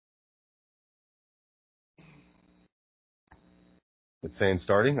It's saying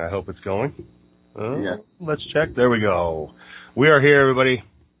starting. I hope it's going. Yeah. Let's check. There we go. We are here, everybody,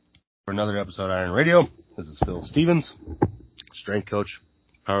 for another episode of Iron Radio. This is Phil Stevens, strength coach,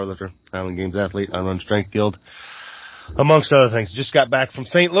 powerlifter, Highland Games athlete. I run Strength Guild, amongst other things. Just got back from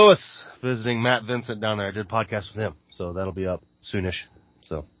St. Louis, visiting Matt Vincent down there. I did a podcast with him, so that'll be up soonish.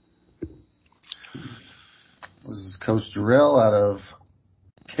 So, This is Coach Durrell out of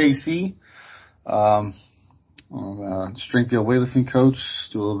KC. I'm a Strength Guild weightlifting coach,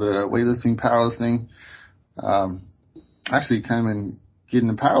 do a little bit of weightlifting, powerlifting. Actually kind of been getting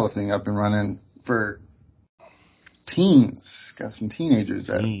the powerlifting up and running for teens. Got some teenagers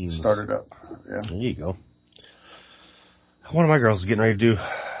that started up. Yeah. There you go. One of my girls is getting ready to do,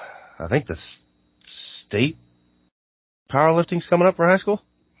 I think, the state powerlifting's coming up for high school.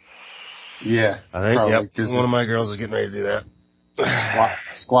 Yeah. I think, yep. One of my girls is getting ready to do that.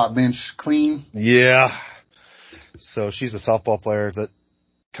 Squat, bench, clean. Yeah. So she's a softball player that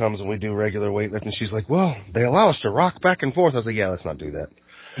comes and we do regular weightlifting. She's like, well, they allow us to rock back and forth. I was like, yeah, let's not do that.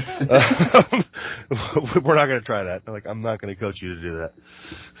 We're not going to try that. Like, I'm not going to coach you to do that.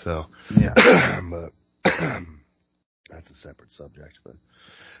 So, yeah. But that's a separate subject. But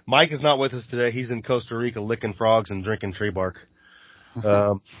Mike is not with us today. He's in Costa Rica licking frogs and drinking tree bark.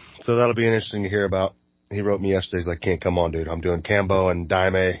 So that'll be interesting to hear about. He wrote me yesterday. He's like, can't come on, dude. I'm doing Cambo and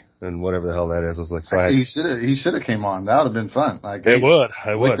Daime and whatever the hell that is. I was like, so he should have came on. That would have been fun. Like, it would.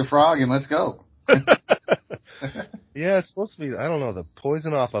 I would. Lick the frog and let's go. Yeah, it's supposed to be, I don't know, the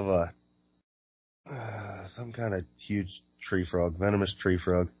poison off of a, some kind of huge tree frog, venomous tree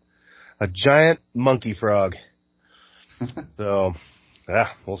frog. A giant monkey frog. So, yeah,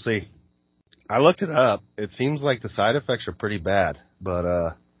 we'll see. I looked it up. It seems like the side effects are pretty bad,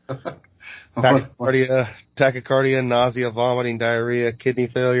 but, tachycardia, nausea, vomiting, diarrhea, kidney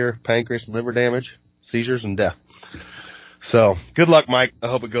failure, pancreas, liver damage, seizures, and death. So, good luck, Mike. I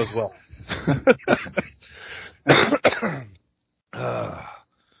hope it goes well.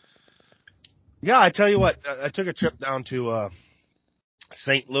 Yeah, I tell you what, I took a trip down to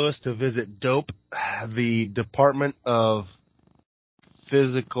St. Louis to visit DOPE, the Department of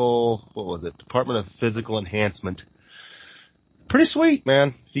Physical Enhancement. Pretty sweet,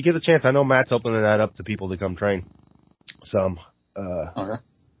 man. If you get the chance, I know Matt's opening that up to people to come train some. Okay.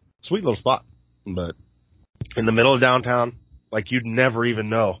 Sweet little spot, but in the middle of downtown, like you'd never even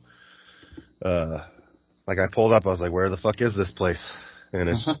know. Like I pulled up, I was like, where the fuck is this place? And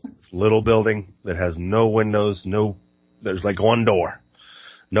it's a little building that has no windows, there's like one door,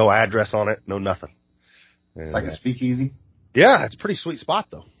 no address on it, no nothing. And, it's like a speakeasy. Yeah, it's a pretty sweet spot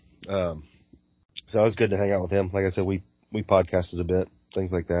though. So it was good to hang out with him. Like I said, we podcasted a bit,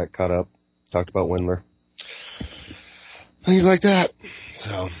 things like that, caught up, talked about Windler, things like that.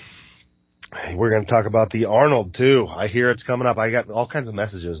 So we're going to talk about the Arnold too. I hear it's coming up. I got all kinds of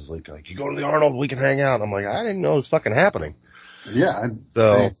messages like you go to the Arnold, we can hang out. I'm like, I didn't know it was fucking happening. Yeah.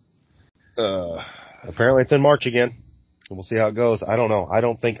 Apparently it's in March again. We'll see how it goes. I don't know. I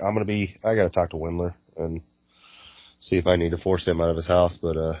don't think I'm going to be, I got to talk to Windler and see if I need to force him out of his house,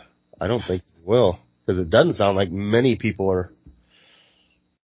 but, I don't think he will, because it doesn't sound like many people are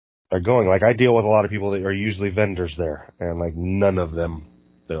going. Like I deal with a lot of people that are usually vendors there, and like none of them,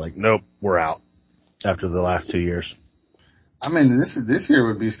 they're like, nope, we're out after the last 2 years. I mean, this year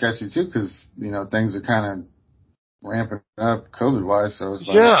would be sketchy too, because things are kind of ramping up COVID wise, so it's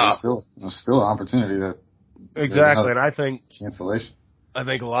like there's still an opportunity that exactly. And I think cancellation. I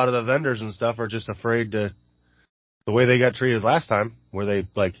think a lot of the vendors and stuff are just afraid to the way they got treated last time, where they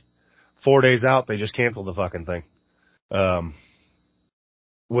like 4 days out they just canceled the fucking thing,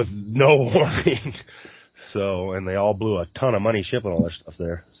 with no warning. So, and they all blew a ton of money shipping all their stuff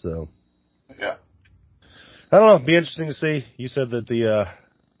there. So, yeah, I don't know. It'd be interesting to see. You said that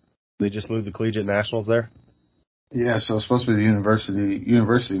they just moved the collegiate nationals there. Yeah, so it's supposed to be the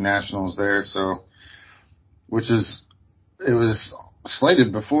university nationals there. So, it was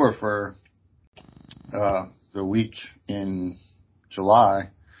slated before for the week in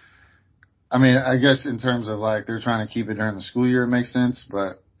July. I mean, I guess in terms of like they're trying to keep it during the school year, it makes sense,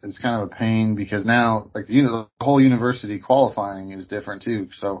 but it's kind of a pain because now like the whole university qualifying is different too.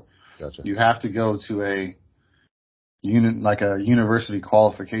 So Gotcha. You have to go to a university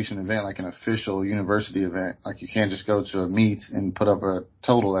qualification event, like an official university event. Like you can't just go to a meet and put up a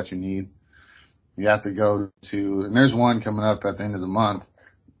total that you need. You have to go to, and there's one coming up at the end of the month,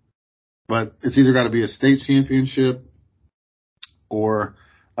 but it's either got to be a state championship or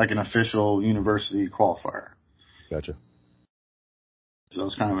like an official university qualifier. Gotcha. So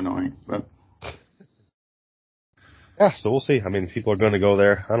it's kind of annoying, but yeah, so we'll see. I mean, if people are going to go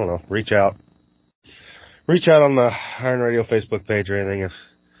there, I don't know, reach out reach out on the Iron Radio Facebook page or anything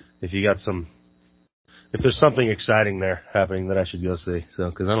if you got if there's something exciting there happening that I should go see. So,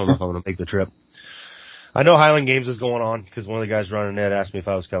 because I don't know if I'm going to make the trip. I know Highland Games is going on because one of the guys running it asked me if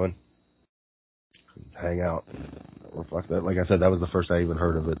I was coming. Hang out. Well, fuck that. Like I said, that was the first I even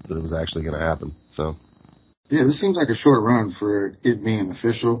heard of it, that it was actually going to happen. So. Yeah, this seems like a short run for it being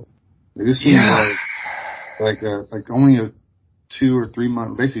official. This seems like only a 2 or 3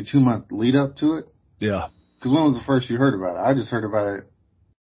 month, basically 2 month lead up to it. Yeah. Because when was the first you heard about it? I just heard about it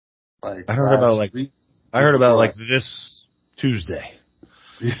I heard about it this Tuesday.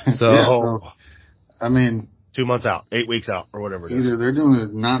 Yeah, so I mean, 2 months out, 8 weeks out, or whatever it is. Either they're doing a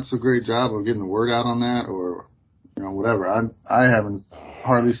not so great job of getting the word out on that, or whatever. I haven't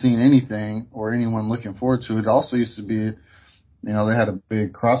hardly seen anything or anyone looking forward to it. It also used to be, they had a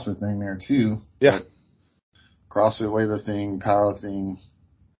big CrossFit thing there too. Yeah. CrossFit, weightlifting, powerlifting,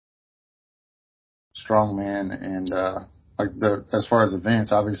 strongman, and as far as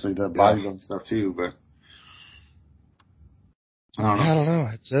events, obviously the bodybuilding stuff too. But I don't know.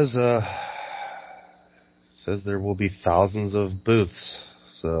 It says there will be thousands of booths.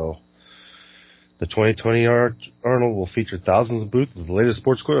 So the 2020 Arnold will feature thousands of booths with the latest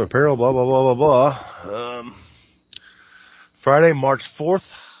sports equipment, apparel, blah blah blah blah blah. Friday, March 4th,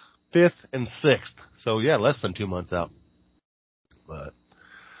 5th, and 6th. So yeah, less than 2 months out. But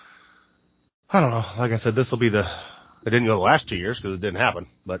I don't know. Like I said, this will be it didn't go the last 2 years because it didn't happen.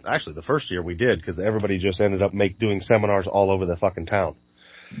 But actually, the first year we did because everybody just ended up doing seminars all over the fucking town.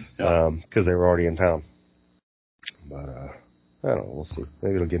 Because they were already in town. But I don't know. We'll see.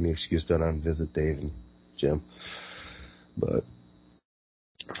 Maybe it'll give me an excuse to visit Dave and Jim. But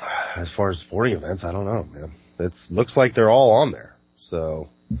as far as sporting events, I don't know, man. It looks like they're all on there. So,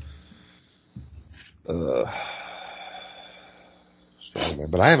 Strongman.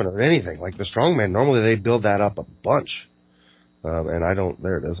 But I haven't heard anything. Like the Strongman, normally they build that up a bunch. And I don't,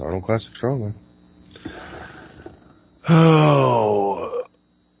 there it is, Arnold Classic Strongman. Oh,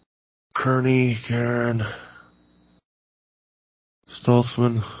 Kearney, Karen,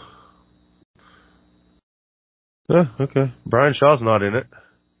 Stoltzman. Yeah, okay. Brian Shaw's not in it,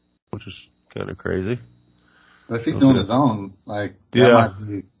 which is kind of crazy. But if he's doing his own, that might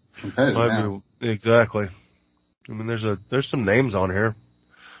be competitive now. Exactly. I mean, there's some names on here.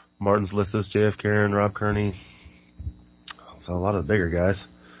 Martin's Lissus, JF Karen, Rob Kearney. So a lot of the bigger guys.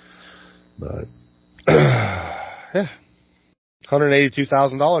 But, yeah.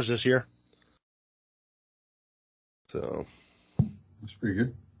 $182,000 this year. So. That's pretty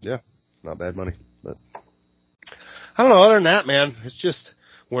good. Yeah. It's not bad money. But I don't know. Other than that, man, it's just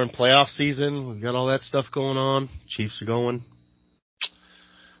we're in playoff season. We've got all that stuff going on. Chiefs are going.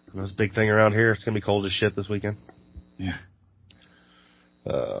 And this big thing around here. It's going to be cold as shit this weekend. Yeah.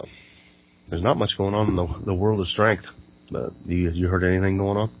 There's not much going on in the world of strength. But you heard anything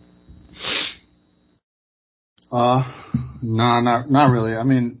going on? No, not really. I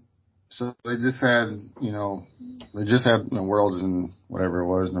mean, so they just had, Worlds in whatever it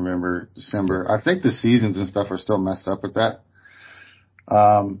was, November, December. I think the seasons and stuff are still messed up with that.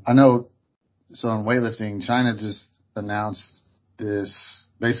 I know, so in weightlifting, China just announced this,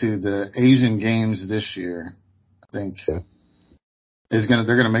 basically the Asian Games this year, I think, they're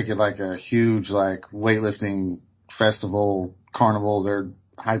gonna make it like a huge, like, weightlifting festival, carnival. They're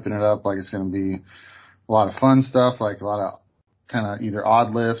hyping it up like it's gonna be a lot of fun stuff, like a lot of kind of either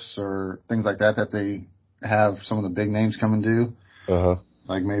odd lifts or things like that they have some of the big names come and do.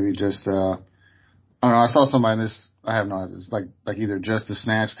 Like maybe just, I don't know, I saw somebody in this, I have no idea, it's like either just the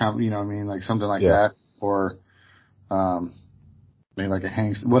snatch, you know what I mean, like something like that, or, maybe like a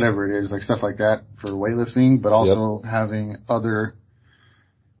hang, whatever it is, like stuff like that for weightlifting, but also having other,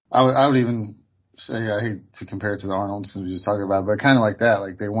 I would even say, I hate to compare it to the Arnold since we just talking about it, but kind of like that,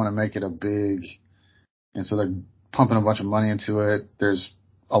 like they want to make it a big, and so they're pumping a bunch of money into it. There's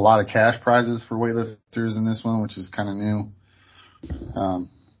a lot of cash prizes for weightlifters in this one, which is kind of new.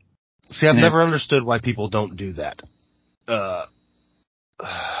 See, I've never understood why people don't do that.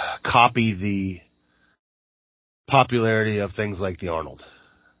 Copy the popularity of things like the Arnold.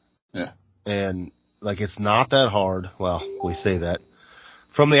 Yeah. And, like, it's not that hard. Well, we say that.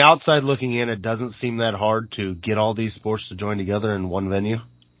 From the outside looking in, it doesn't seem that hard to get all these sports to join together in one venue.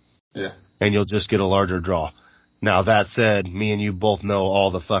 Yeah. And you'll just get a larger draw. Now, that said, me and you both know all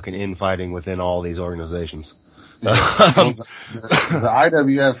the fucking infighting within all these organizations. Yeah. Well, the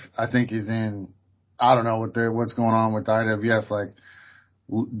IWF, I think, is in, I don't know what's going on with the IWF.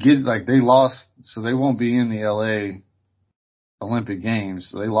 They lost, so they won't be in the LA Olympic Games.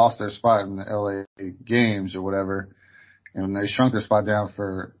 So they lost their spot in the LA Games or whatever. And they shrunk their spot down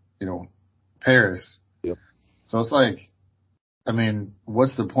for, Paris. Yep. So it's like, I mean,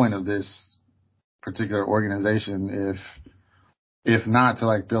 what's the point of this particular organization if not to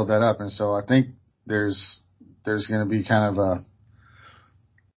like build that up? And so I think there's going to be kind of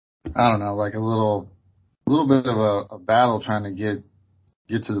I don't know, like a little bit of a battle trying to get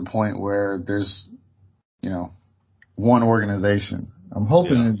to the point where there's, one organization. I'm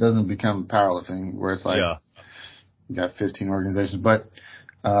hoping it doesn't become powerlifting where it's like you got 15 organizations, but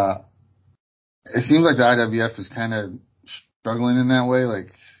it seems like the IWF is kind of struggling in that way.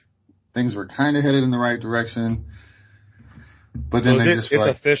 Like things were kind of headed in the right direction, but then it's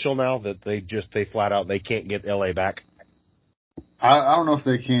official now that they flat out they can't get LA back. I don't know if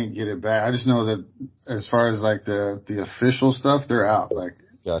they can't get it back. I just know that as far as like the official stuff, they're out. Like,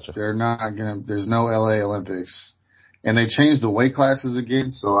 gotcha. They're not gonna. There's no LA Olympics, and they changed the weight classes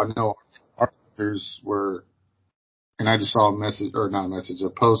again. So I know our doctors were, and I just saw a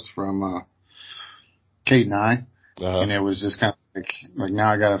post from Kate and I, and it was just kind of like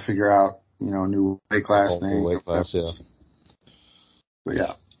now I got to figure out a new weight class thing. Weight class, yeah. But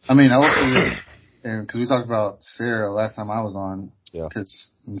yeah, I mean, I also. And because we talked about Sarah last time I was on,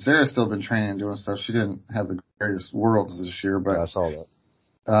 because Sarah's still been training and doing stuff. She didn't have the greatest worlds this year, but I saw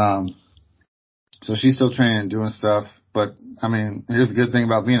that. So she's still training and doing stuff. But I mean, here's the good thing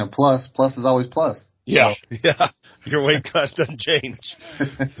about being a plus. Plus is always plus. Yeah, so. Yeah. Your weight class doesn't change.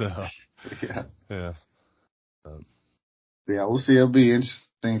 So. Yeah. We'll see. It'll be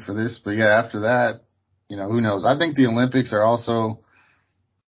interesting for this. But yeah, after that, who knows? I think the Olympics are also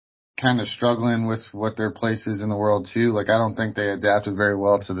kind of struggling with what their place is in the world too. Like I don't think they adapted very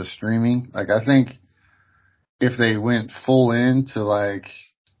well to the streaming. Like I think if they went full into like,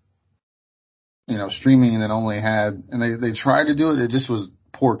 streaming and then only had, and they tried to do it, it just was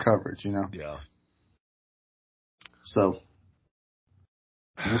poor coverage, Yeah. So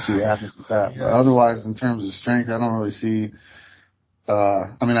we'll see what happens with that. But otherwise, in terms of strength, I don't really see,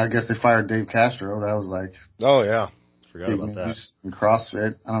 I mean, I guess they fired Dave Castro. That was like, oh yeah. Forgot about that. In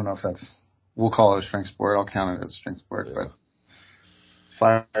CrossFit. I don't know if we'll call it a strength sport. I'll count it as a strength sport, but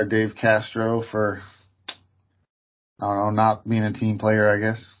fired Dave Castro for, I don't know, not being a team player, I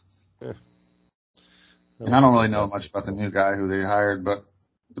guess. Yeah. And I don't really know much about the new guy who they hired, but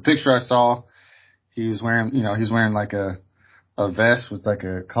the picture I saw, he was wearing like a vest with like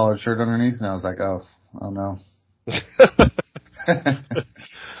a collared shirt underneath, and I was like, oh no.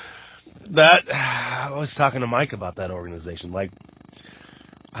 That, I was talking to Mike about that organization. Like,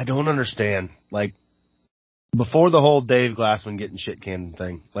 I don't understand. Like, before the whole Dave Glassman getting shit canned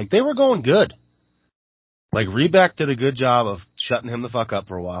thing, like, they were going good. Like, Reebok did a good job of shutting him the fuck up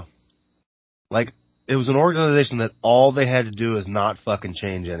for a while. Like, it was an organization that all they had to do is not fucking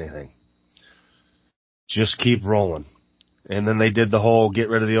change anything. Just keep rolling. And then they did the whole get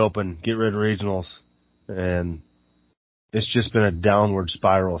rid of the open, get rid of regionals. And it's just been a downward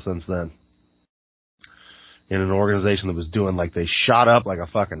spiral since then. In an organization that was doing like they shot up like a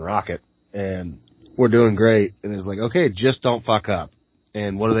fucking rocket and we're doing great. And it's like, okay, just don't fuck up.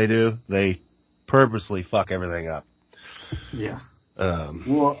 And what do? They purposely fuck everything up. Yeah.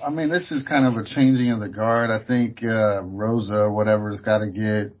 Well, I mean, this is kind of a changing of the guard. I think, Rosa or whatever's got to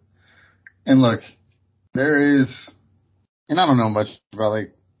get, and look, there is, and I don't know much about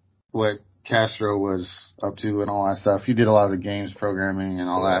like what Castro was up to and all that stuff. He did a lot of the games programming and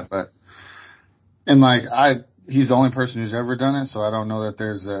all that, but, and like, he's the only person who's ever done it, so I don't know that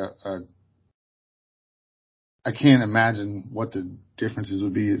there's I can't imagine what the differences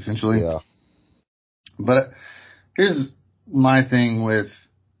would be essentially. Yeah. But here's my thing with,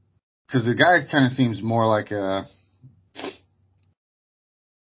 because the guy kind of seems more like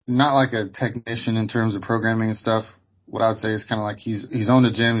not like a technician in terms of programming and stuff. What I would say is kind of like he's owned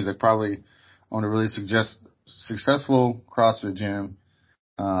a gym. He's like probably owned a really successful CrossFit gym.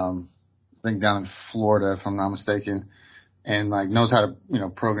 I think down in Florida, if I'm not mistaken, and like knows how to,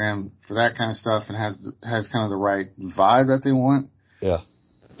 program for that kind of stuff and has kind of the right vibe that they want. Yeah.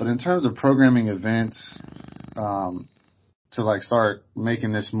 But in terms of programming events, to like start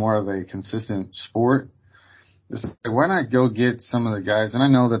making this more of a consistent sport, it's like, why not go get some of the guys? And I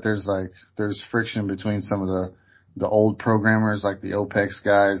know that there's friction between some of the old programmers, like the OPEX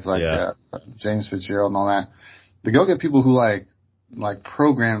guys, like James Fitzgerald and all that. But go get people who like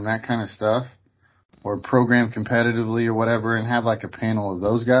program that kind of stuff or program competitively or whatever and have like a panel of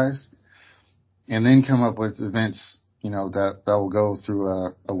those guys and then come up with events, that will go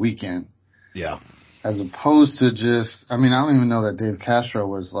through a weekend. Yeah. As opposed to just, I mean, I don't even know that Dave Castro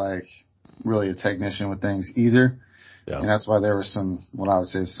was like really a technician with things either. Yeah. And that's why there were what I would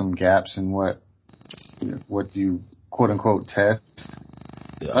say, some gaps in what you quote unquote test.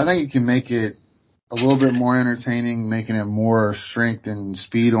 Yeah. I think you can make it a little bit more entertaining, making it more strength and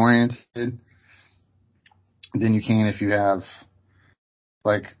speed oriented than you can if you have,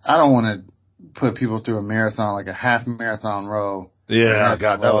 like, I don't want to put people through a marathon, like a half marathon row. Yeah,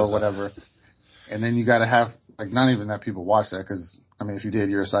 God, that was whatever. And then you got to have, like, not even that people watch that because, I mean, if you did,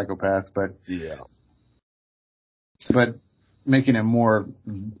 you're a psychopath, but making it more,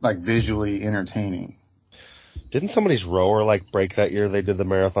 like, visually entertaining. Didn't somebody's rower, like, break that year they did the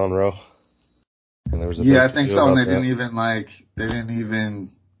marathon row? And there was a I think so. And they didn't even,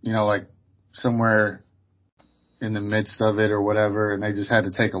 you know, like, somewhere in the midst of it or whatever, and they just had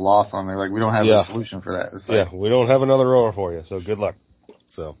to take a loss on there. Like, we don't have a solution for that. It's like, we don't have another rower for you, so good luck.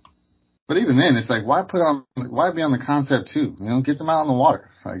 So. But even then, it's like, why be on the concept too? You know, get them out on the water.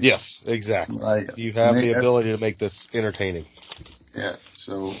 Like, yes, exactly. Like, you have the ability to make this entertaining. Yeah.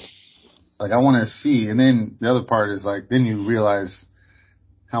 So, like, I want to see, and then the other part is like, then you realize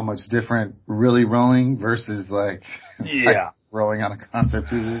how much different really rowing versus like, like rowing on a concept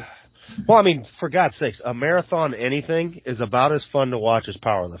too is. Well, I mean, for God's sakes, a marathon anything is about as fun to watch as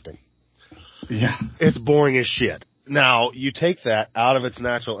powerlifting. Yeah. It's boring as shit. Now, you take that out of its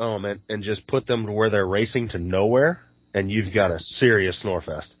natural element and just put them to where they're racing to nowhere, and you've got a serious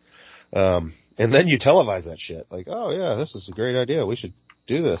snorefest. And then you televise that shit. Like, oh, yeah, this is a great idea. We should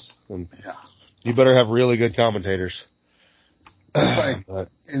do this. And you better have really good commentators. It's like,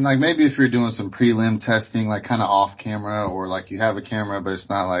 and like maybe if you're doing some prelim testing, like kind of off camera, or like you have a camera, but it's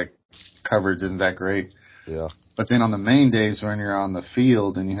not like coverage isn't that great. Yeah. But then on the main days when you're on the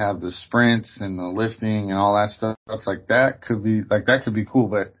field and you have the sprints and the lifting and all that stuff, like that could be cool.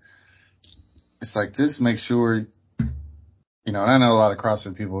 But it's like, just make sure, you know, and I know a lot of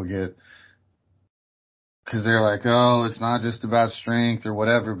CrossFit people get, cause they're like, oh, it's not just about strength or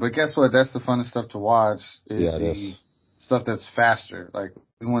whatever. But guess what? That's the funnest stuff to watch is stuff that's faster. Like,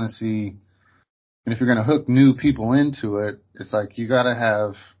 we want to see, and if you're going to hook new people into it, it's like, you got to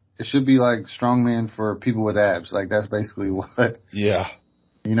have, it should be like strongman for people with abs. Like, that's basically what. Yeah.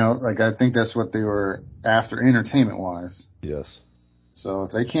 You know, like, I think that's what they were after, entertainment wise. Yes. So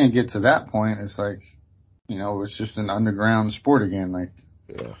if they can't get to that point, it's like, you know, it's just an underground sport again. Like,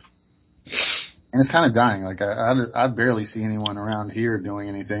 yeah. And it's kind of dying. Like, I barely see anyone around here doing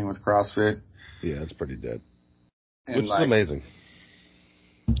anything with CrossFit. Yeah, it's pretty dead. And which is amazing.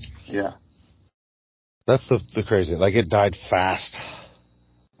 Yeah. That's the crazy. Like, it died fast.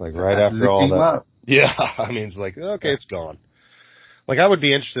 Like, right after all that. Up. Yeah. I mean, it's like, okay, it's gone. Like, I would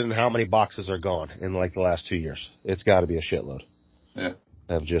be interested in how many boxes are gone in, like, the last 2 years. It's got to be a shitload. Yeah.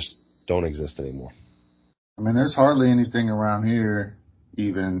 That just don't exist anymore. I mean, there's hardly anything around here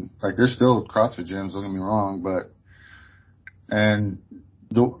even. Like, there's still CrossFit gyms, don't get me wrong, but, and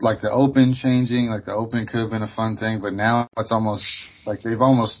the open changing, like the open could have been a fun thing, but now it's almost like they've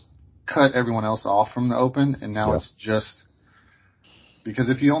almost cut everyone else off from the open, and now it's just, because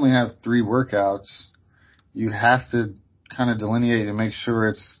if you only have 3 workouts, you have to kind of delineate and make sure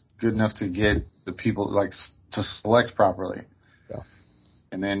it's good enough to get the people, like, to select properly. Yeah.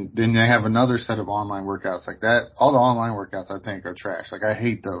 And then they have another set of online workouts like that. All the online workouts I think are trash. Like, I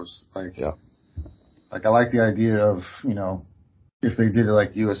hate those. Like, like, I like the idea of, you know, if they did it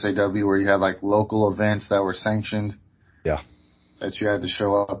like USAW where you had like local events that were sanctioned. Yeah. That you had to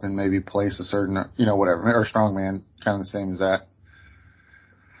show up and maybe place a certain, you know, whatever, or strongman, kind of the same as that.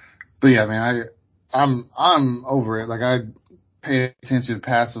 But yeah, I mean, I'm over it. Like, I pay attention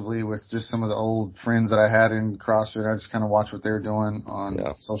passively with just some of the old friends that I had in CrossFit. I just kind of watch what they're doing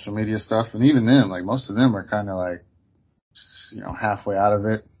on social media stuff. And even then, like, most of them are kind of like, you know, halfway out of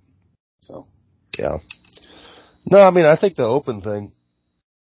it. So. Yeah. No, I mean, I think the open thing,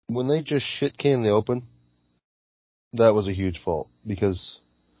 when they just shit can the open, that was a huge fault. Because,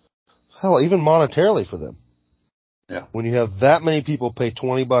 hell, even monetarily for them. Yeah. When you have that many people pay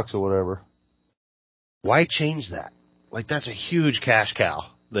 $20 or whatever, why change that? Like, that's a huge cash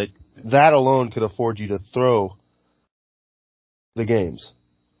cow. That alone could afford you to throw the games.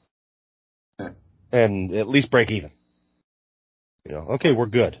 Yeah. And at least break even. You know, okay, we're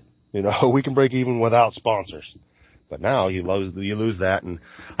good. You know, we can break even without sponsors. But now you lose that, and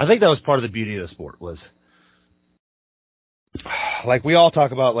I think that was part of the beauty of the sport was, like, we all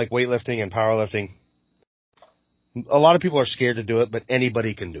talk about, like, weightlifting and powerlifting. A lot of people are scared to do it, but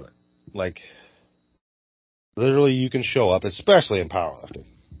anybody can do it. Like, literally you can show up, especially in powerlifting,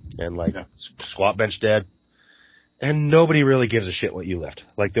 and, like, squat, bench, dead, and nobody really gives a shit what you lift.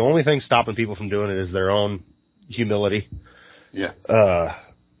 Like, the only thing stopping people from doing it is their own humility. Yeah.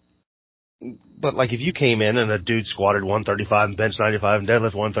 But, like, if you came in and a dude squatted 135 and bench 95 and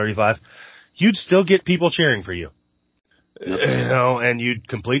deadlift 135, you'd still get people cheering for you. Yep. You know, and you'd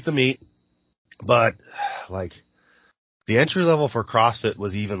complete the meet. But like the entry level for CrossFit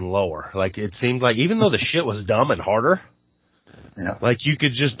was even lower. Like it seemed like even though the shit was dumb and harder, like you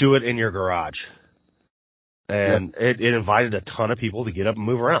could just do it in your garage. And it invited a ton of people to get up and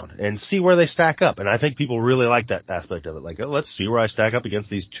move around and see where they stack up. And I think people really like that aspect of it. Like, oh, let's see where I stack up against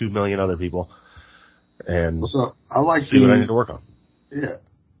these 2 million other people and so I like see what I need to work on. Yeah.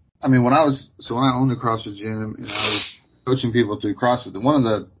 I mean, when I owned a CrossFit gym and I was coaching people through CrossFit, one of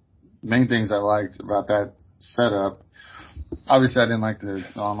the main things I liked about that setup, obviously I didn't like the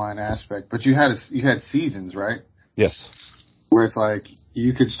online aspect, but you had seasons, right? Yes. Where it's like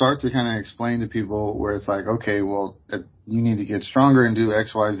you could start to kind of explain to people where it's like, okay, well, you need to get stronger and do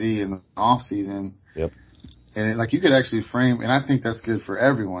X, Y, Z in the off season. Yep. And like you could actually frame, and I think that's good for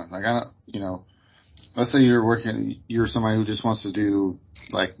everyone. Like let's say you're somebody who just wants to do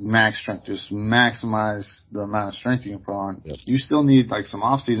like max strength, just maximize the amount of strength you can put on. Yep. You still need like some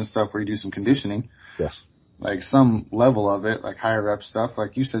off season stuff where you do some conditioning. Yes. Like some level of it, like higher rep stuff.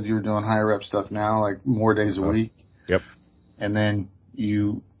 Like you said, you were doing higher rep stuff now, like more days a week. Yep. And then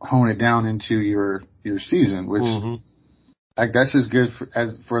you hone it down into your season, which like that's just good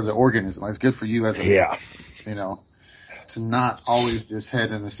for the organism. It's good for you as a to not always just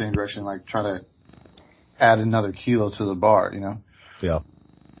head in the same direction, like try to add another kilo to the bar, Yeah.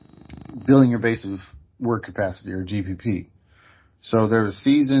 Building your base of work capacity or GPP. So there were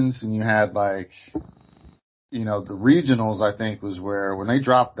seasons and you had like, the regionals, I think was where when they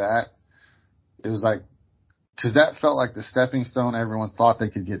dropped that, it was like, cause that felt like the stepping stone everyone thought they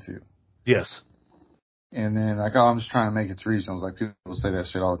could get to. Yes. And then like, oh, I'm just trying to make it to regionals. Like people say that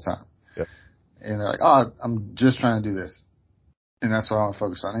shit all the time. Yep. And they're like, oh, I'm just trying to do this. And that's what I want to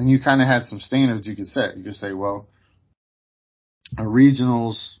focus on. And you kind of had some standards you could set. You could say, well, a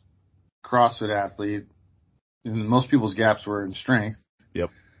regionals CrossFit athlete, and most people's gaps were in strength.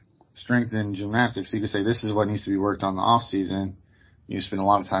 Yep. Strength and gymnastics. So you could say this is what needs to be worked on in the off season. You spend a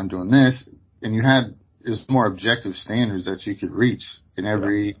lot of time doing this, and it was more objective standards that you could reach. In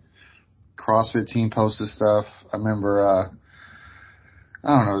every CrossFit team posted stuff. I remember,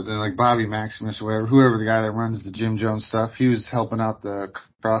 I don't know, like Bobby Maximus or whatever, whoever the guy that runs the Jim Jones stuff, he was helping out the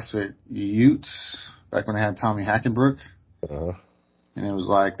CrossFit Utes back when they had Tommy Hackenbrook. And it was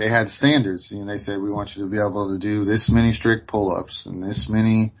like they had standards, and they said, we want you to be able to do this many strict pull-ups and this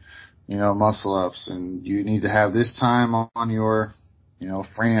many, muscle-ups, and you need to have this time on your,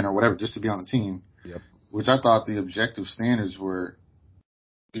 Fran or whatever just to be on the team. Yep. Which I thought the objective standards were,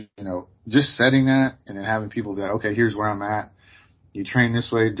 just setting that and then having people be like, okay, here's where I'm at. You train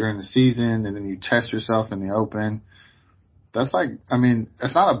this way during the season, and then you test yourself in the open. That's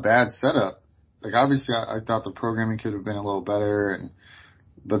that's not a bad setup. Like, obviously, I thought the programming could have been a little better,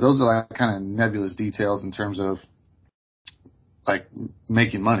 but those are like kind of nebulous details in terms of like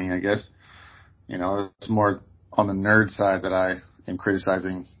making money, I guess. It's more on the nerd side that I am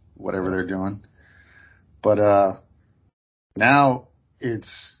criticizing whatever they're doing. But now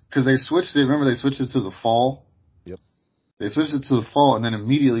it's because they switched it. Remember, they switched it to the fall. Yep. They switched it to the fall and then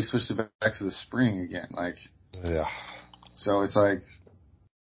immediately switched it back to the spring again. Like, so it's like,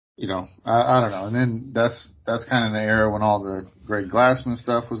 I don't know. And then that's kind of the era when all the Greg Glassman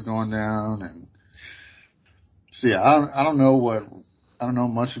stuff was going down. And so, yeah, I don't know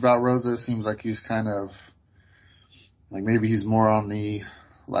much about Rosa. It seems like he's kind of like, maybe he's more on the,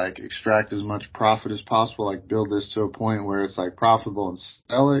 like, extract as much profit as possible, like build this to a point where it's like profitable and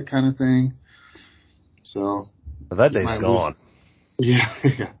sell it kind of thing. So. But that day's gone. Yeah.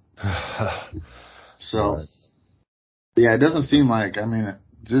 So, yeah, it doesn't seem like,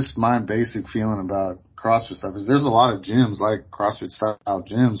 just my basic feeling about CrossFit stuff is there's a lot of gyms, like CrossFit style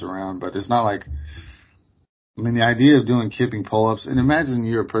gyms around, but it's not like, the idea of doing kipping pull-ups, and imagine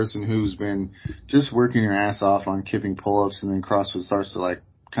you're a person who's been just working your ass off on kipping pull-ups and then CrossFit starts to like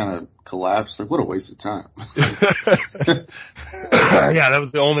kind of collapse. Like, what a waste of time. Yeah, that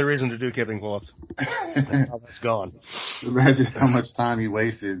was the only reason to do kipping pull-ups. Now that's gone. Imagine how much time you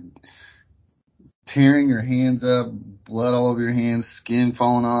wasted tearing your hands up, blood all over your hands, skin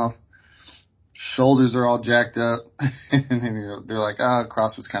falling off, shoulders are all jacked up, and then they're like,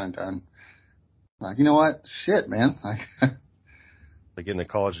 CrossFit's kind of done. Like, you know what? Shit, man. Like getting a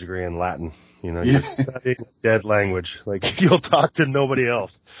college degree in Latin, you're studying a dead language. Like, you'll talk to nobody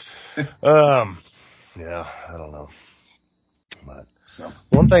else. Yeah, I don't know. But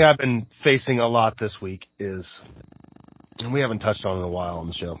one thing I've been facing a lot this week is, and we haven't touched on it in a while on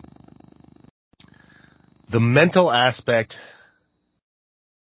the show, the mental aspect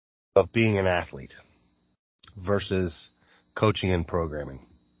of being an athlete versus coaching and programming.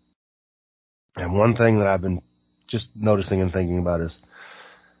 And one thing that I've been just noticing and thinking about is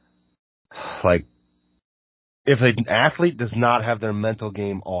like, if an athlete does not have their mental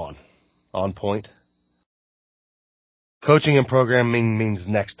game on point, coaching and programming means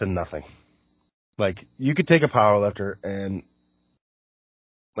next to nothing. Like, you could take a powerlifter and,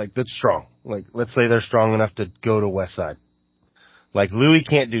 like, that's strong. Like, let's say they're strong enough to go to West Side. Like, Louis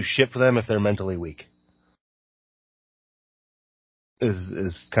can't do shit for them if they're mentally weak.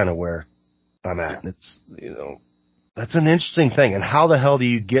 Is kind of where I'm at. Yeah. It's, that's an interesting thing. And how the hell do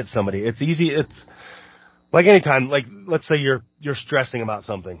you get somebody? It's easy. It's like anytime, like, let's say you're stressing about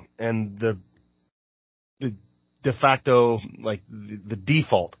something, and the de facto, like, the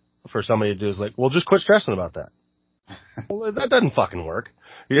default for somebody to do is like, well, just quit stressing about that. Well, that doesn't fucking work,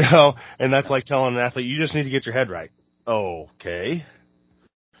 and that's like telling an athlete, you just need to get your head right. Okay.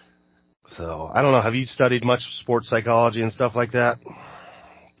 So, I don't know. Have you studied much sports psychology and stuff like that?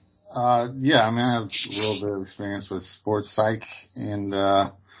 Yeah, I mean, I have a little bit of experience with sports psych, and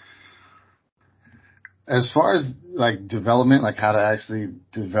as far as like development, like how to actually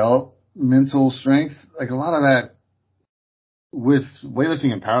develop mental strength, like a lot of that with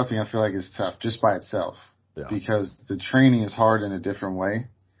weightlifting and powerlifting, I feel like is tough just by itself because the training is hard in a different way.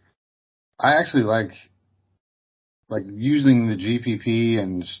 I actually like using the GPP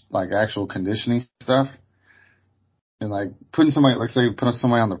and like actual conditioning stuff, and like putting somebody, like say, put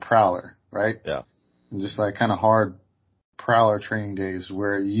somebody on the prowler, right? Yeah. And just like kind of hard prowler training days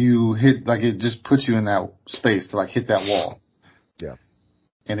where you hit, like it just puts you in that space to like hit that wall. Yeah.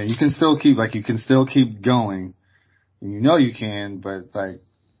 And then you can still keep going, and you can, but like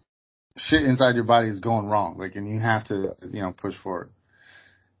shit inside your body is going wrong. Like, and you have to, push forward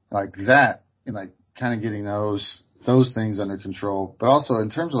like that, and like kind of getting those things under control. But also in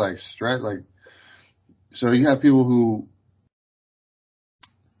terms of like stress, like, so you have people who,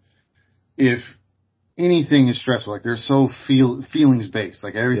 if anything is stressful, like they're so feelings based,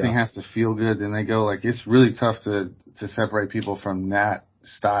 like everything has to feel good, then they go, like, it's really tough to separate people from that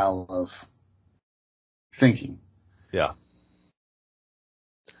style of thinking. Yeah.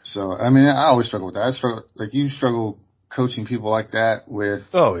 So, I mean, I always struggle with that. You struggle coaching people like that with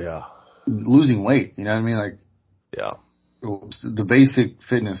losing weight, you know what I mean? Like, yeah, the basic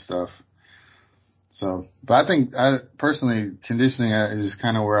fitness stuff. So, but I think personally, conditioning is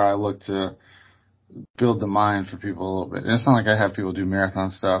kind of where I look to build the mind for people a little bit. And it's not like I have people do marathon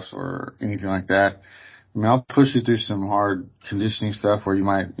stuff or anything like that. I mean, I'll push you through some hard conditioning stuff where you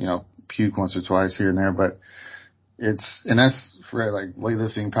might, puke once or twice here and there, but and that's for like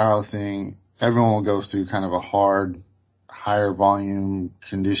weightlifting, powerlifting. Everyone will go through kind of a hard, higher volume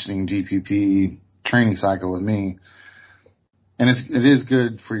conditioning GPP training cycle with me. And it is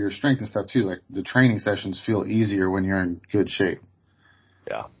good for your strength and stuff too. Like the training sessions feel easier when you're in good shape.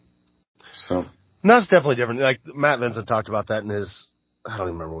 Yeah. So. And that's definitely different. Like Matt Vincent talked about that in his, I don't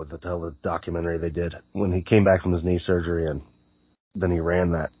even remember what the hell the documentary they did when he came back from his knee surgery, and then he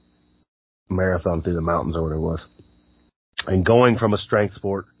ran that marathon through the mountains or whatever it was. And going from a strength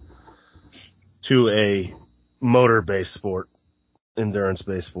sport to a motor-based sport,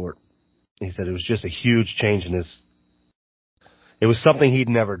 endurance-based sport, he said it was just a huge change in it was something he'd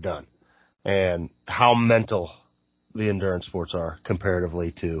never done. And how mental the endurance sports are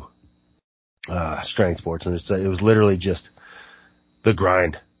comparatively to strength sports. And it was literally just the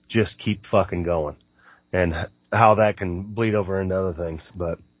grind. Just keep fucking going. And how that can bleed over into other things.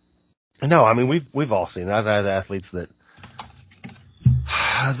 But no, I mean, we've all seen it. I've had athletes that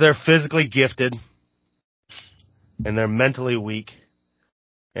they're physically gifted and they're mentally weak,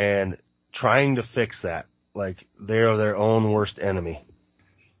 and trying to fix that, like, they're their own worst enemy.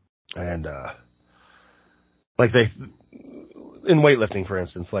 And like in weightlifting, for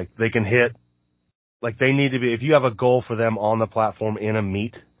instance, like they can hit, like they need to be, if you have a goal for them on the platform in a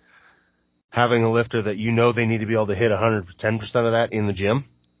meet, having a lifter that they need to be able to hit 110% of that in the gym,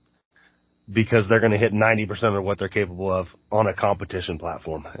 because they're going to hit 90% of what they're capable of on a competition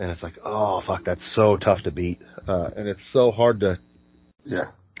platform. And it's like, oh, fuck, that's so tough to beat. And it's so hard to...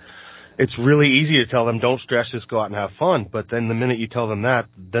 Yeah. It's really easy to tell them, don't stress, just go out and have fun. But then the minute you tell them that,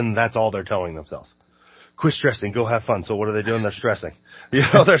 then that's all they're telling themselves. Quit stressing, go have fun. So what are they doing? They're stressing.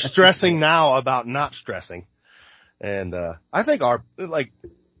 They're stressing now about not stressing. And I think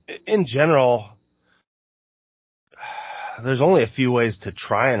in general, there's only a few ways to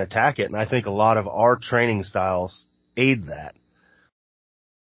try and attack it, and I think a lot of our training styles aid that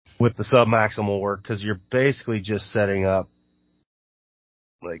with the submaximal work, because you're basically just setting up,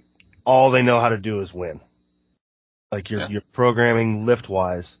 like, all they know how to do is win. Like, you're programming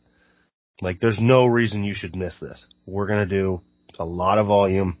lift-wise, like, there's no reason you should miss this. We're going to do a lot of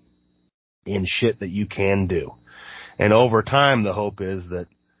volume in shit that you can do. And over time, the hope is that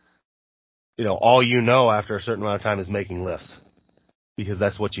all you know after a certain amount of time is making lifts because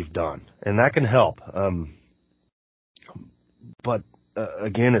that's what you've done. And that can help. But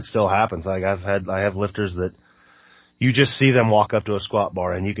again, it still happens. Like I have lifters that you just see them walk up to a squat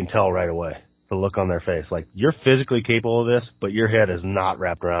bar and you can tell right away the look on their face. Like, you're physically capable of this, but your head is not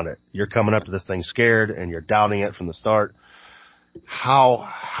wrapped around it. You're coming up to this thing scared and you're doubting it from the start.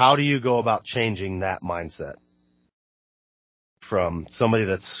 How do you go about changing that mindset from somebody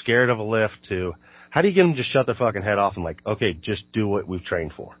that's scared of a lift to how do you get them to just shut their fucking head off and like, okay, just do what we've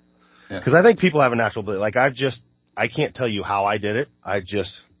trained for? Because I think people have a natural ability. Like, I can't tell you how I did it. I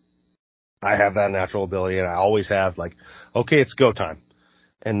have that natural ability, and I always have, like, okay, it's go time.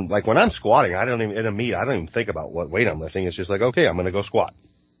 And like when I'm squatting, I don't even think about what weight I'm lifting. It's just like, okay, I'm going to go squat.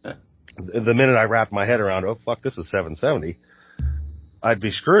 Yeah. The minute I wrap my head around, oh fuck, this is 770, I'd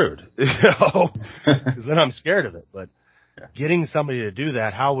be screwed, because then I'm scared of it. But getting somebody to do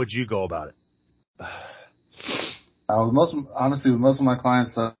that, how would you go about it? Honestly, with most of my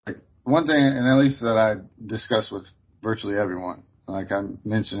clients, like, one thing, and at least that I discuss with virtually everyone, like I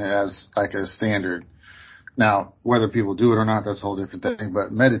mentioned it as like a standard. Now, whether people do it or not, that's a whole different thing.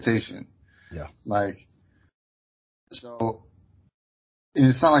 But meditation, like, so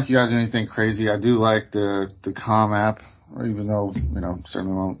it's not like you got to do anything crazy. I do like the Calm app, even though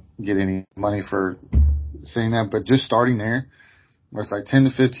certainly won't get any money for saying that. But just starting there, where it's like 10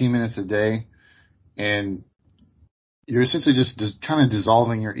 to 15 minutes a day, and you're essentially just kind of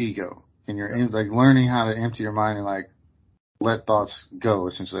dissolving your ego, and you're like learning how to empty your mind and like let thoughts go.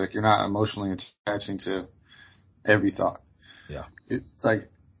 Essentially, like, you're not emotionally attaching to every thought. Yeah. Like,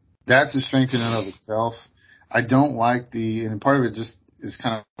 that's a strength in and of itself. I don't like and part of it just is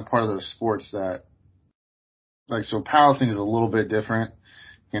kind of part of the sports that, like, so powerlifting is a little bit different,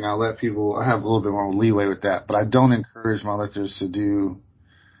 and I have a little bit more leeway with that, but I don't encourage my lifters to do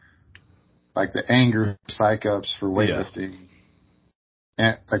like the anger psych ups for weightlifting.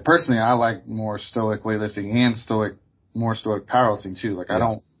 And like, personally, I like more stoic weightlifting and more stoic powerlifting too. Like, I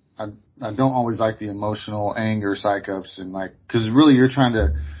don't always like the emotional anger psych ups, and like, cause really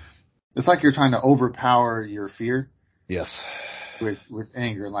it's like you're trying to overpower your fear. Yes. With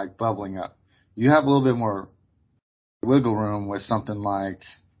anger and like bubbling up. You have a little bit more wiggle room with something like,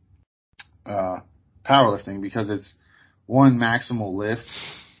 powerlifting, because it's one maximal lift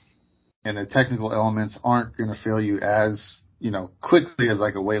and the technical elements aren't going to fail you as, quickly as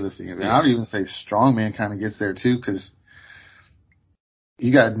like a weightlifting event. Yes. I would even say strongman kind of gets there too, cause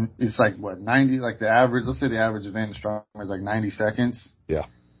it's like what, 90, like the average, let's say the average event in strongman is like 90 seconds. Yeah.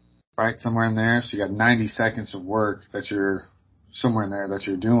 Right? Somewhere in there. So you got 90 seconds of work that you're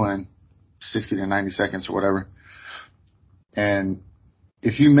doing, 60 to 90 seconds or whatever. And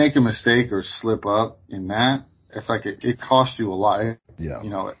if you make a mistake or slip up in that, it's like it costs you a lot,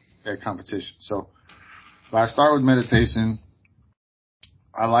 at competition. So I start with meditation.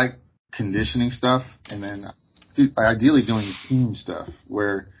 I like conditioning stuff, and then ideally doing team stuff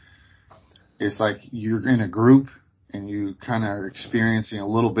where it's like you're in a group and you kind of are experiencing a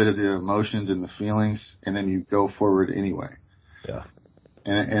little bit of the emotions and the feelings, and then you go forward anyway. Yeah.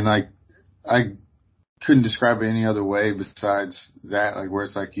 And like, I couldn't describe it any other way besides that, like, where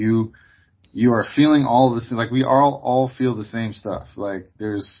it's like you are feeling all this, like, we all feel the same stuff. Like,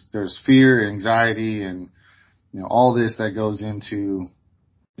 there's fear, anxiety, and, all this that goes into,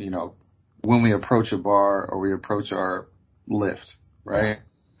 when we approach a bar or we approach our lift, right?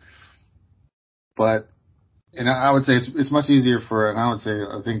 But, and I would say it's much easier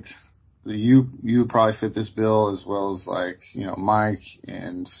I think that you probably fit this bill, as well as like, Mike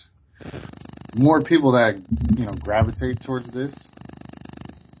and more people that, gravitate towards this,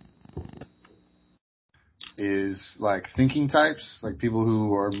 is like thinking types, like people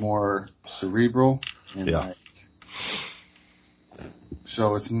who are more cerebral and like,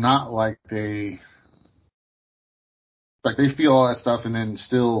 so it's not like they feel all that stuff and then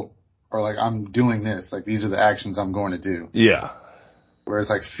still are like, I'm doing this, like, these are the actions I'm going to do. Yeah. Whereas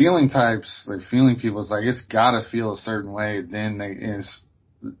like feeling types, like feeling people, it's like, it's gotta feel a certain way.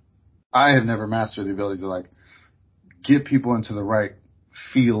 I have never mastered the ability to like get people into the right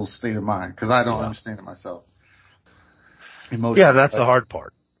state of mind, because I don't understand it myself. Yeah, that's the hard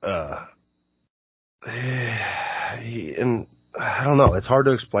part. And I don't know, it's hard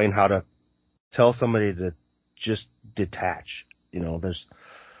to explain how to tell somebody to just detach. There's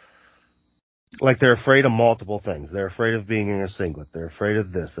like, they're afraid of multiple things. They're afraid of being in a singlet. They're afraid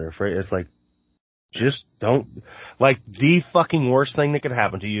of this. It's like, just don't, like, the fucking worst thing that could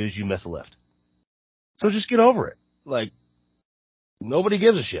happen to you is you miss a lift. So just get over it. Like, nobody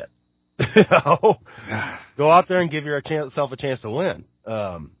gives a shit. Go out there and give yourself a chance to win.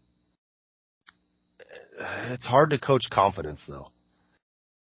 it's hard to coach confidence though.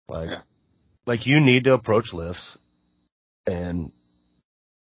 Yeah. Like you need to approach lifts, and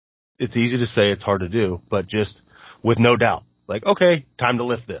it's easy to say, it's hard to do, but just with no doubt. Like, okay, time to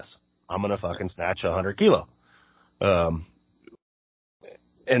lift this. I'm gonna fucking snatch 100 kilo.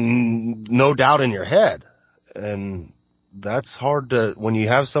 And no doubt in your head. And that's hard to, when you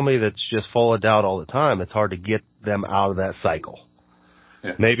have somebody that's just full of doubt all the time, it's hard to get them out of that cycle.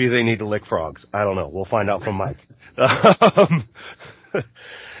 Yeah. Maybe they need to lick frogs. I don't know. We'll find out from Mike.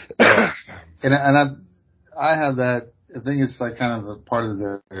 And I have that. I think it's like kind of a part of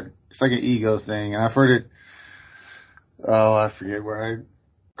it's like an ego thing. And I've heard it. Oh, I forget where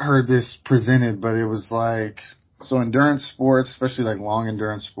I heard this presented, but it was like, so endurance sports, especially like long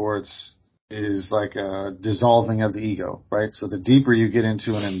endurance sports, is like a dissolving of the ego, right? So the deeper you get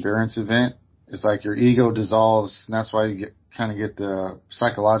into an endurance event, it's like your ego dissolves, and that's why you kind of get the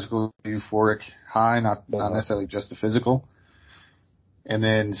psychological euphoric high, not necessarily just the physical. And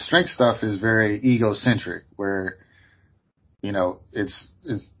then strength stuff is very egocentric, where, it's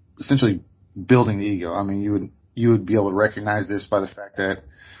essentially building the ego. I mean, you would be able to recognize this by the fact that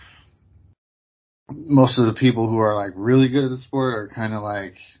most of the people who are like really good at the sport are kind of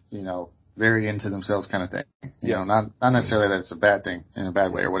like, very into themselves kind of thing. Not necessarily that it's a bad thing in a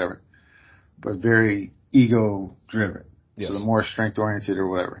bad way or whatever, but very ego driven. Yes. So the more strength oriented or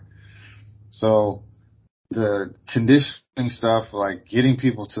whatever. So the conditioning stuff, like getting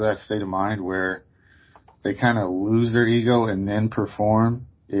people to that state of mind where they kind of lose their ego and then perform,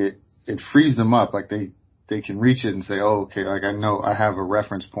 it frees them up. Like they can reach it and say, oh, okay, like I know I have a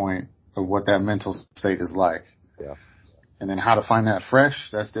reference point of what that mental state is like. Yeah. And then how to find that fresh,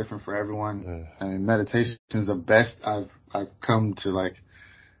 that's different for everyone. I mean, meditation is the best I've come to like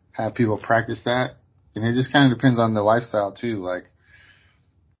have people practice that. And it just kind of depends on the lifestyle too. Like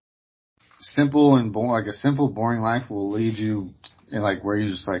simple and boring, like a simple, boring life will lead you in like where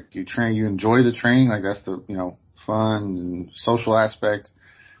you just like, you train, you enjoy the training. Like that's the, fun and social aspect.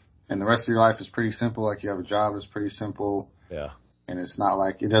 And the rest of your life is pretty simple. Like you have a job, it's pretty simple. Yeah. And it's not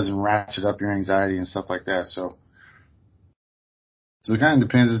like, it doesn't ratchet up your anxiety and stuff like that. So it kind of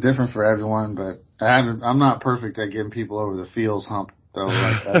depends. It's different for everyone, but I'm not perfect at getting people over the feels hump though.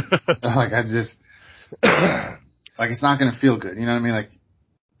 Like I just, like it's not going to feel good. You know what I mean? Like,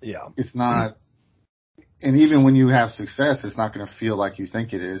 yeah, it's not, and even when you have success, it's not going to feel like you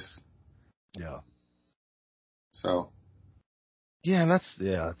think it is. Yeah. So. Yeah,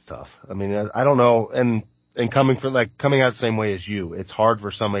 that's tough. I mean, I don't know. And coming out the same way as you, it's hard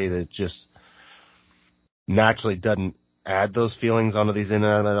for somebody that just naturally doesn't add those feelings onto these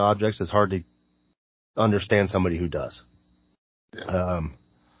inanimate objects. It's hard to understand somebody who does. Yeah.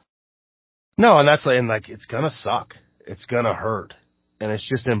 No, and it's gonna suck. It's gonna hurt. And it's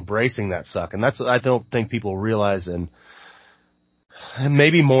just embracing that suck. And that's what I don't think people realize, and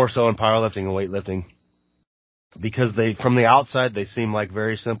maybe more so in powerlifting and weightlifting, because from the outside, they seem like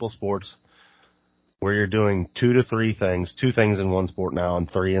very simple sports where you're doing 2 to 3 things, 2 things in one sport now and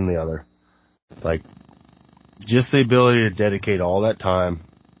 3 in the other. Like, just the ability to dedicate all that time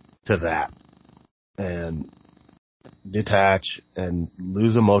to that and detach and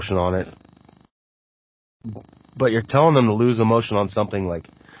lose emotion on it. But you're telling them to lose emotion on something like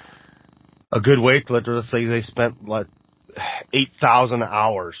a good weightlifter. Let's say they spent like 8,000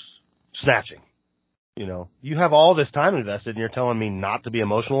 hours snatching. You have all this time invested and you're telling me not to be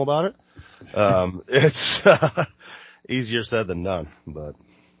emotional about it. It's easier said than done, but.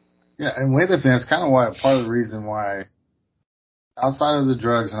 Yeah, and weightlifting, that's kind of part of the reason why, outside of the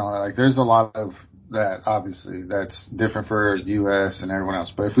drugs and all that, like there's a lot of that, obviously, that's different for the U.S. and everyone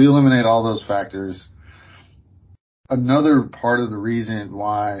else. But if we eliminate all those factors, another part of the reason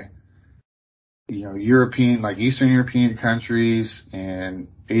why, European, like Eastern European countries and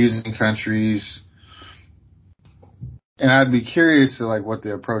Asian countries, and I'd be curious to like what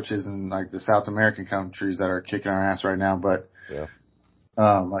the approach is in like the South American countries that are kicking our ass right now, but yeah.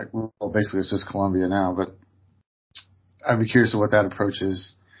 Basically it's just Colombia now, but I'd be curious to what that approach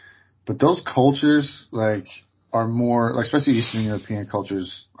is. But those cultures like are more, like especially Eastern European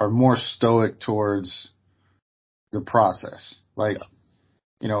cultures are more stoic towards the process. Like,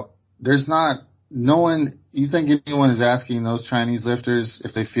 there's no one, you think anyone is asking those Chinese lifters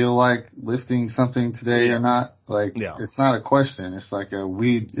if they feel like lifting something today or not? Like, It's not a question. It's like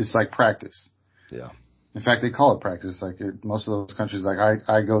it's like practice. Yeah. In fact, they call it practice. Like most of those countries, like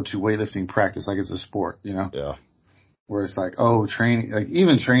I go to weightlifting practice, like it's a sport, Yeah. Where it's like, oh, training, like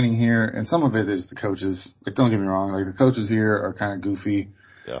even training here, and some of it is the coaches. Like, don't get me wrong, like the coaches here are kind of goofy.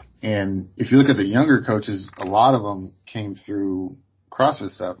 Yeah. And if you look at the younger coaches, a lot of them came through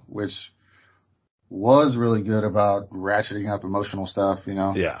CrossFit stuff, which was really good about ratcheting up emotional stuff,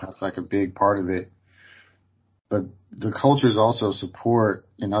 Yeah. That's like a big part of it. But the cultures also support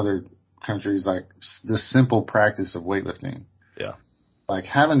in other countries, like the simple practice of weightlifting. Yeah. Like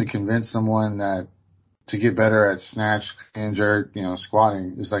having to convince someone that to get better at snatch, clean and jerk,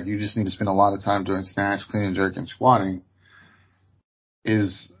 squatting, is like you just need to spend a lot of time doing snatch, clean and jerk, and squatting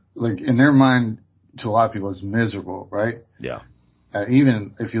is like in their mind to a lot of people is miserable, right? Yeah.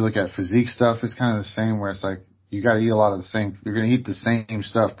 Even if you look at physique stuff, it's kind of the same where it's like you got to eat a lot of the same, you're going to eat the same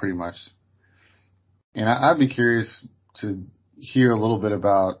stuff pretty much. And I'd be curious to hear a little bit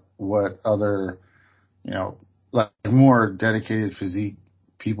about what other, like more dedicated physique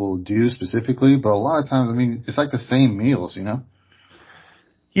people do specifically, but a lot of times, I mean, it's like the same meals,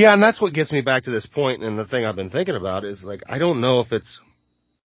 Yeah, and that's what gets me back to this point, and the thing I've been thinking about is, like, I don't know if it's,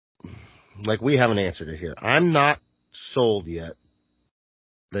 like, we haven't answered it here. I'm not sold yet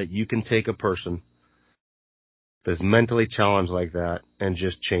that you can take a person that's mentally challenged like that and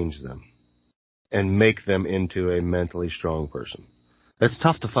just change them and make them into a mentally strong person. That's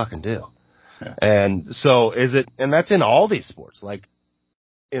tough to fucking do. Yeah. And so and that's in all these sports, like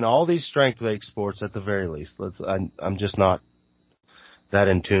in all these strength-based sports at the very least. I'm just not that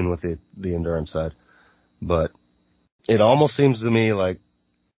in tune with the endurance side, but it almost seems to me like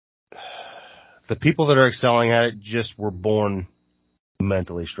the people that are excelling at it just were born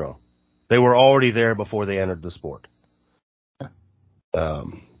mentally strong. They were already there before they entered the sport.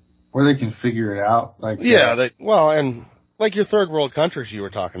 Or they can figure it out. Like and like your third world countries you were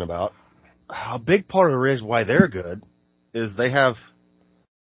talking about, a big part of the reason why they're good is they have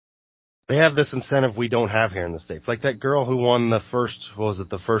this incentive we don't have here in the States. Like that girl who won the first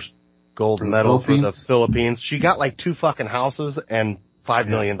gold medal for the Philippines. She got like 2 fucking houses and $5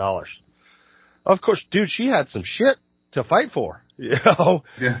 million. Of course, dude, she had some shit to fight for. Yeah.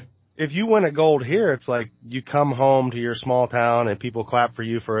 If you win a gold here, it's like you come home to your small town and people clap for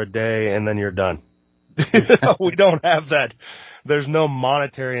you for a day and then you're done. We don't have that. There's no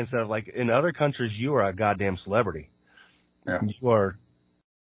monetary incentive. Like in other countries, you are a goddamn celebrity. Yeah.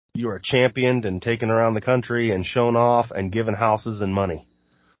 You are championed and taken around the country and shown off and given houses and money.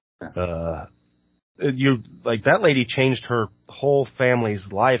 Yeah. Like that lady changed her whole family's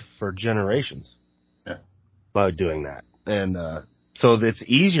life for generations. Yeah. By doing that. And, so it's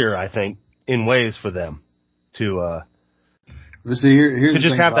easier, I think, in ways for them to just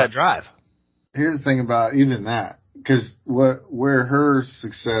have that drive. Here's the thing about even that, because where her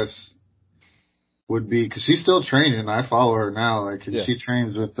success would be, because she's still training. I follow her now, like she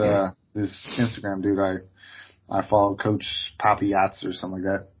trains with this Instagram dude I follow, Coach Poppy Yachts or something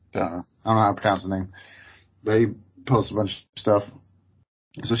like that. I don't know how to pronounce his name, but he posts a bunch of stuff.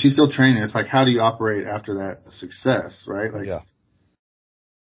 So she's still training. It's like, how do you operate after that success, right? Like,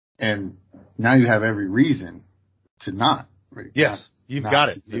 and now you have every reason to not. Right? Yes, you've got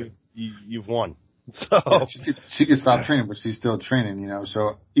it. You've won. So she could stop training, but she's still training.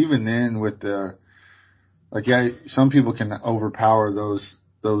 So even then, with some people can overpower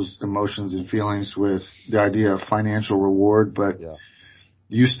those emotions and feelings with the idea of financial reward, but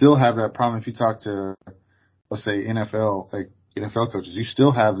you still have that problem if you talk to, let's say, NFL coaches. You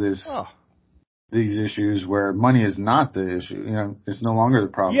still have these issues where money is not the issue. It's no longer the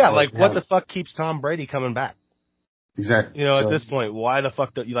problem. Yeah, like what the fuck keeps Tom Brady coming back? Exactly. At this point, why the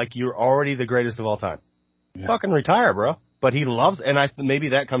fuck you're already the greatest of all time. Yeah. Fucking retire, bro. But he loves, and maybe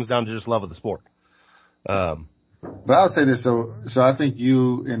that comes down to just love of the sport. But I would say this, so I think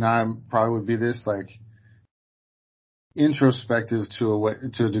you and I probably would be this, like, introspective to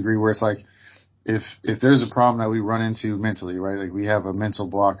a degree where it's like, if there's a problem that we run into mentally, right? Like we have a mental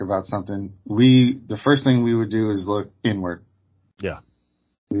block about something, the first thing we would do is look inward. Yeah.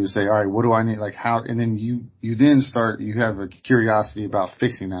 We would say, all right, what do I need? Like how, and then you have a curiosity about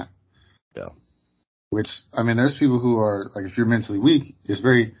fixing that. Yeah. Which, I mean, there's people who are like, if you're mentally weak, it's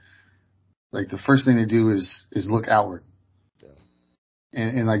very, like the first thing they do is look outward. Yeah.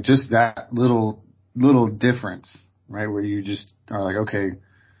 And like just that little difference, right? Where you just are like, okay.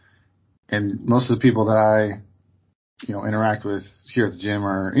 And most of the people that I, interact with here at the gym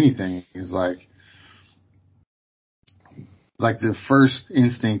or anything is like the first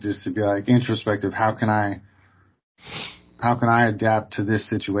instinct is to be like introspective. How can I adapt to this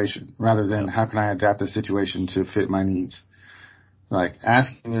situation rather than how can I adapt the situation to fit my needs? Like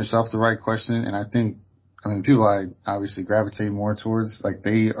asking yourself the right question. And I think, people I obviously gravitate more towards, like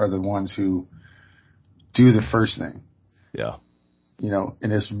they are the ones who do the first thing. Yeah.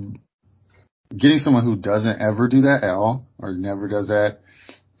 And it's getting someone who doesn't ever do that at all or never does that.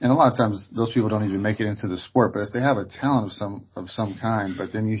 And a lot of times those people don't even make it into the sport, but if they have a talent of some kind,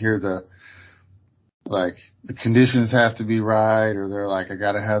 but then you hear like the conditions have to be right, or they're like, I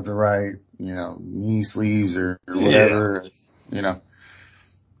gotta have the right, knee sleeves or whatever,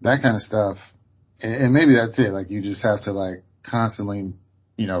 that kind of stuff. And maybe that's it. Like you just have to like constantly,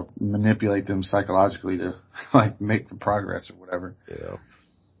 manipulate them psychologically to like make the progress or whatever. Yeah.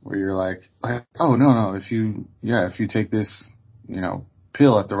 Where you're like, oh no, if you take this,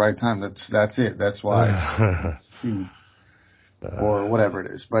 pill at the right time, that's it. That's why you succeed or whatever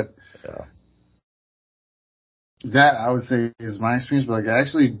it is. But yeah. that I would say is my experience. But like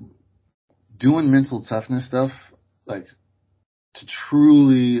actually doing mental toughness stuff, like to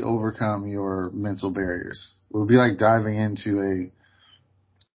truly overcome your mental barriers, it would be like diving into a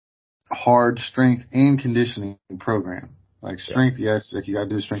hard strength and conditioning program. Like strength, yes, like you gotta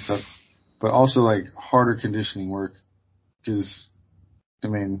do strength stuff, but also like harder conditioning work. Cause I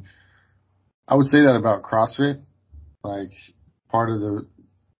mean, I would say that about CrossFit. Like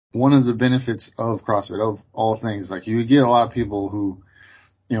one of the benefits of CrossFit, of all things, like you get a lot of people who,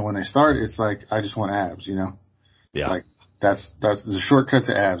 when they start, it's like, I just want abs, Yeah. like that's the shortcut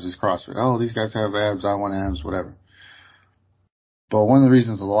to abs is CrossFit. Oh, these guys have abs. I want abs, whatever. But one of the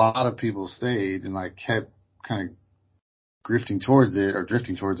reasons a lot of people stayed and like kept kind of drifting towards it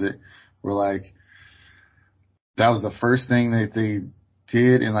were like, that was the first thing that they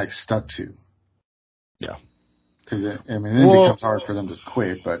did and like stuck to. Yeah. Cause it becomes hard for them to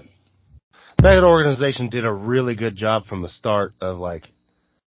quit, but that organization did a really good job from the start of like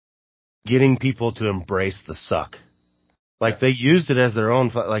getting people to embrace the suck. Like they used it as their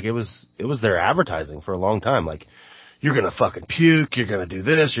own, like it was their advertising for a long time. Like, you're going to fucking puke. You're going to do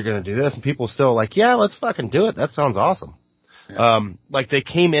this. You're going to do this. And people still like, yeah, let's fucking do it. That sounds awesome. Yeah. Like they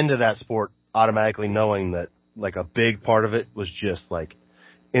came into that sport automatically knowing that like a big part of it was just like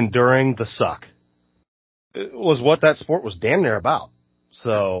enduring the suck. It was what that sport was damn near about.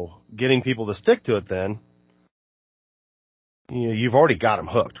 So getting people to stick to it then, you've already got them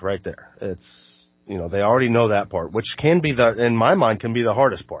hooked right there. It's, they already know that part, which can be in my mind, can be the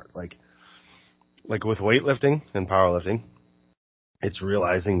hardest part. Like with weightlifting and powerlifting, it's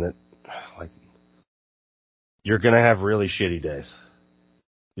realizing that like you're going to have really shitty days.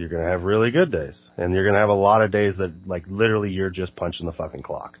 You're going to have really good days. And you're going to have a lot of days that like literally you're just punching the fucking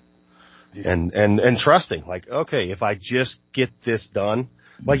clock. Yeah. And trusting, like, okay, if I just get this done,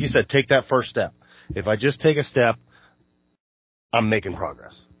 like you said, take that first step. If I just take a step, I'm making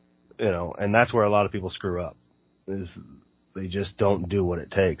progress, and that's where a lot of people screw up is they just don't do what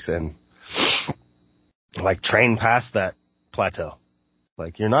it takes and like train past that plateau.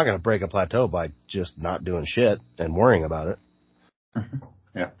 Like you're not going to break a plateau by just not doing shit and worrying about it.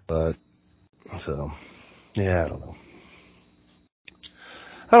 Yeah. But so, yeah, I don't know.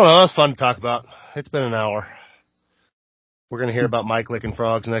 That's fun to talk about. It's been an hour. We're going to hear about Mike licking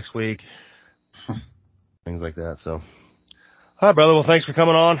frogs next week. Things like that. So, all right, brother. Well, thanks for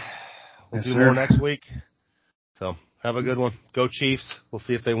coming on. We'll do more next week. So, have a good one. Go Chiefs. We'll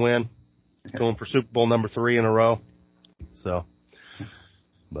see if they win. Going for Super Bowl number 3 in a row. So,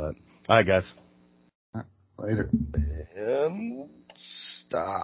 but, all right, guys. Later. And stop.